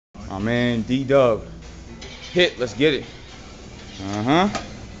Oh man, D-Dub. Hit, let's get it.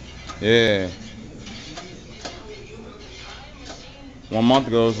 Yeah. 1 month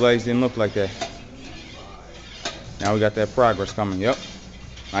ago, those legs didn't look like that. Now we got that progress coming. Yep.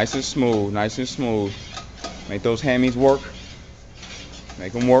 Nice and smooth, nice and smooth. Make those hammies work.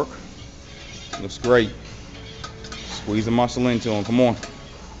 Make them work. Looks great. Squeeze the muscle into them. Come on.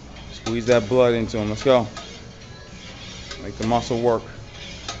 Squeeze that blood into them. Let's go. Make the muscle work.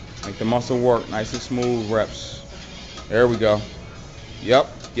 Make the muscle work. Nice and smooth reps. There we go. Yep.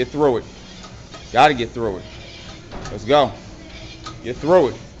 Get through it. Got to get through it. Let's go. Get through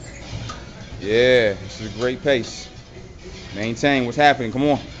it. Yeah. This is a great pace. Maintain what's happening. Come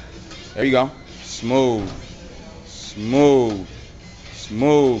on. There you go. Smooth. Smooth.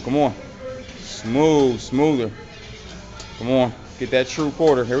 Smooth. Come on. Smooth. Smoother. Come on. Get that true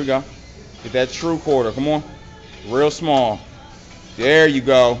quarter. Here we go. Get that true quarter. Come on. Real small. There you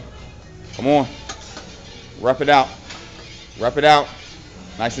go. Come on. Rep it out. Rep it out.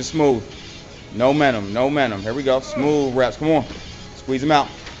 Nice and smooth. No momentum. No momentum. Here we go. Smooth reps. Come on. Squeeze them out.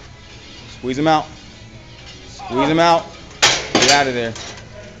 Squeeze them out. Squeeze them out. Get out of there.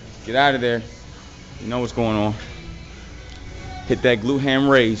 Get out of there. You know what's going on. Hit that glute ham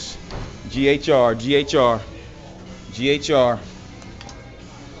raise. GHR. GHR. GHR.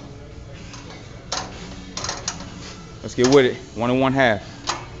 Let's get with it. 1 and 1 half.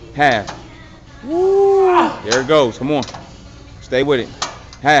 Half. Woo. There it goes. Come on. Stay with it.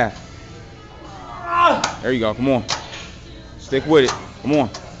 Half. There you go. Come on. Stick with it. Come on.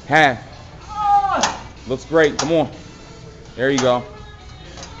 Half. Looks great. Come on. There you go.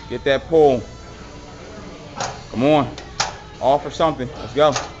 Get that pull. Come on. Offer something. Let's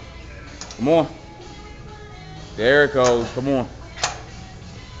go. Come on. There it goes. Come on.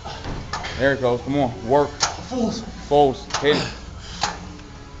 There it goes. Come on. Work. Fulls. Hit it.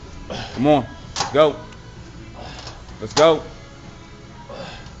 Come on. Let's go. Let's go.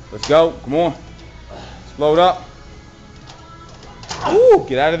 Let's go. Come on. Explode up. Woo.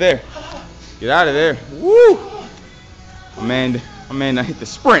 Get out of there. Get out of there. Woo. Man, I hit the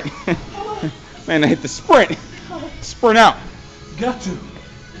sprint. Man, I hit the sprint. Sprint out. Got to.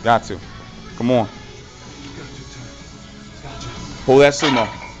 Got to. Come on. Got to. Pull that sumo.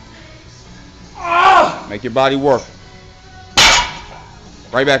 Make your body work.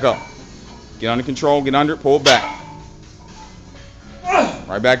 Right back up. Get under control. Get under it. Pull it back.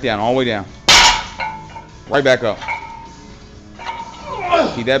 Right back down. All the way down. Right back up.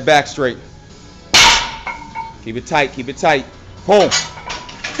 Keep that back straight. Keep it tight. Keep it tight. Pull.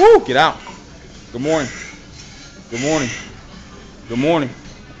 Woo. Get out. Good morning. Good morning. Good morning.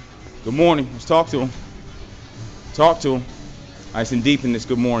 Good morning. Let's talk to him. Talk to him. Nice and deep in this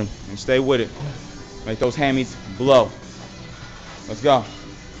good morning. And stay with it. Make those hammies blow. Let's go.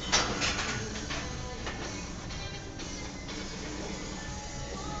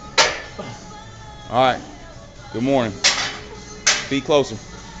 All right. Good morning. Feet closer.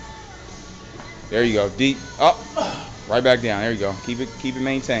 There you go. Deep. Up. Right back down. There you go. Keep it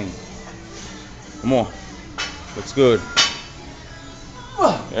maintained. Come on. Looks good.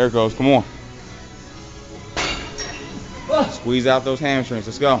 There it goes. Come on. Squeeze out those hamstrings.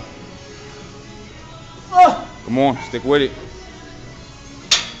 Let's go. Come on. Stick with it.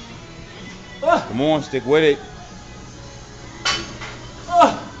 Come on. Stick with it.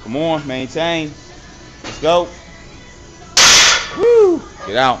 Come on. Maintain. Let's go. Woo.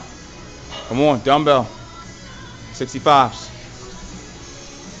 Get out. Come on. Dumbbell. 65s.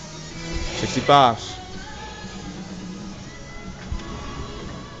 65s.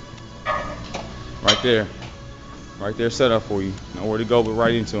 Right there. Right there set up for you. Nowhere to go but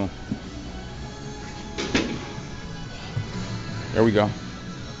right into them. There we go.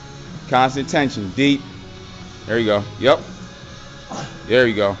 Constant tension. Deep. There you go. Yep. There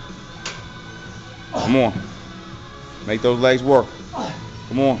you go. Come on. Make those legs work.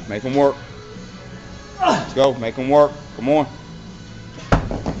 Come on. Make them work. Let's go. Make them work. Come on.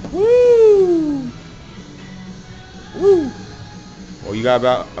 Woo. Woo. Well, you got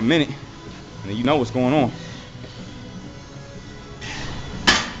about a minute. And then you know what's going on.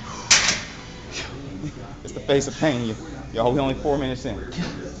 It's the face of pain. Yo, we only 4 minutes in.